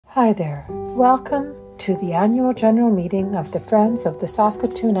Hi there. Welcome to the annual general meeting of the Friends of the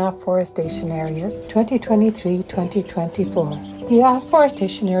Saskatoon Afforestation Areas 2023-2024. The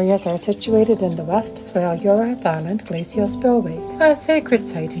afforestation areas are situated in the West Swale Yorath Island Glacial Spillway, a sacred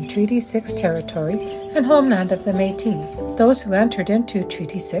site in Treaty 6 territory and homeland of the Métis. Those who entered into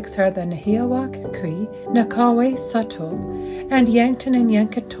Treaty 6 are the Nahiawak, Cree, Nakawe, Sato, and Yankton and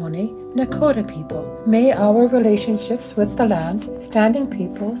Yankatone Nakota people. May our relationships with the land, standing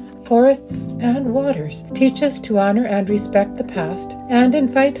peoples, forests, and waters teach us to honor and respect the past and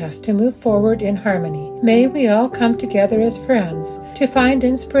invite us to move forward in harmony. May we all come together as friends to find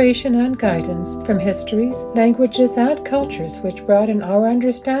inspiration and guidance from histories, languages, and cultures which broaden our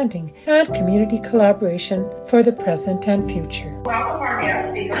understanding and community collaboration for the present and future. Welcome our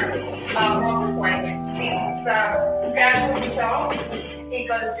guest speaker, Robert White. He's Saskatchewan fellow. He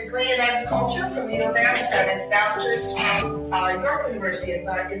got his degree in agriculture from the UMass and his master's from York University in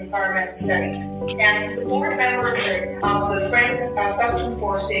environmental studies. And he's a board member of the Friends of Saskatoon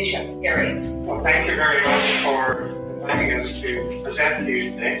Afforestation Areas. Well, thank you very much for inviting us to present to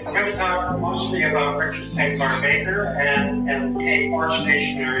you today. I'm going to talk mostly about Richard St. Barbe Baker and the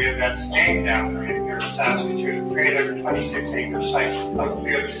afforestation area that's named after him here in Saskatoon, 326-acre site. Like we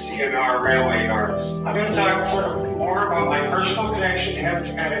get to see in our railway yards. I'm going to talk sort of more about my personal connection to him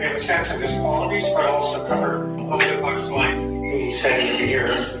to kind of get a sense of his qualities, but also cover a little bit about his life. He said he'd be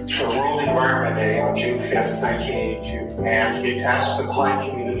here for World Environment Day on June 5th, 1982, and he'd asked the pine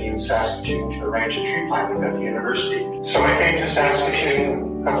community in Saskatoon to arrange a tree planting at the university. So I came to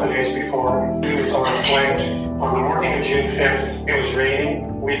Saskatoon a couple of days before. He was on a flight. On the morning of June 5th, it was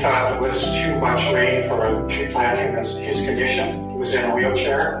raining. We thought it was too much rain for a tree planting as his condition. He was in a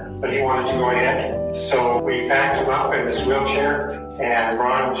wheelchair, but he wanted to go ahead. So we packed him up in his wheelchair and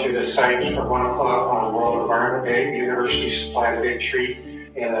brought him to the site for 1 o'clock on World Environment Day. The university supplied a big tree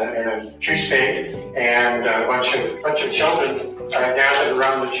in a tree spade, and a bunch of children gathered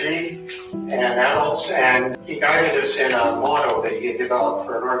around the tree and adults, and he guided us in a motto that he had developed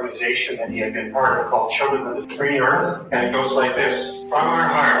for an organization that he had been part of called Children of the Green Earth, and it goes like this: from our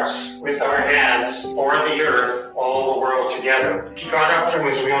hearts, with our hands, for the earth, all the world together. He got up from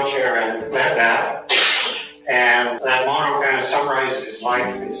his wheelchair and led that, and that motto kind of summarizes his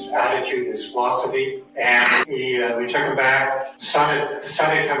life, his attitude, his philosophy, and we took him back. The sun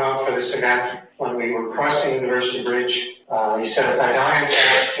had come out for this event. When we were crossing the University Bridge, he said, if I die in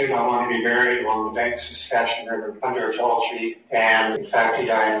Saskatoon, I want to be buried along the banks of the Saskatchewan River under a tall tree. And in fact, he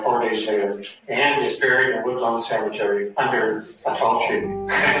died 4 days later and is buried in Woodlawn Cemetery under a tall tree.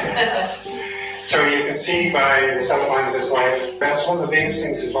 So you can see by this outline of his life, that's one of the biggest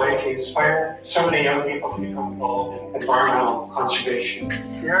things in his life. He inspired so many young people to become involved in environmental conservation.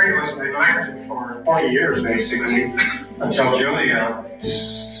 The area was neglected for 20 years, basically, until Julia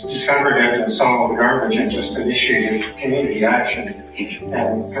discovered it and saw all the garbage and just initiated community action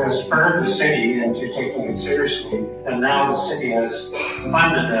and kind of spurred the city into taking it seriously. And now the city has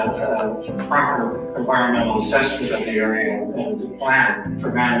funded a proper environmental assessment of the area and a plan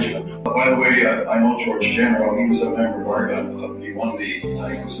for management. By the way, I know George Genereux. He was a member of our he won the, I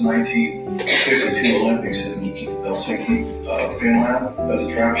think it was 1952 Olympics in Helsinki, Finland, as a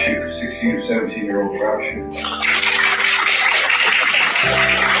trap shooter, 16 or 17-year-old trap shooter.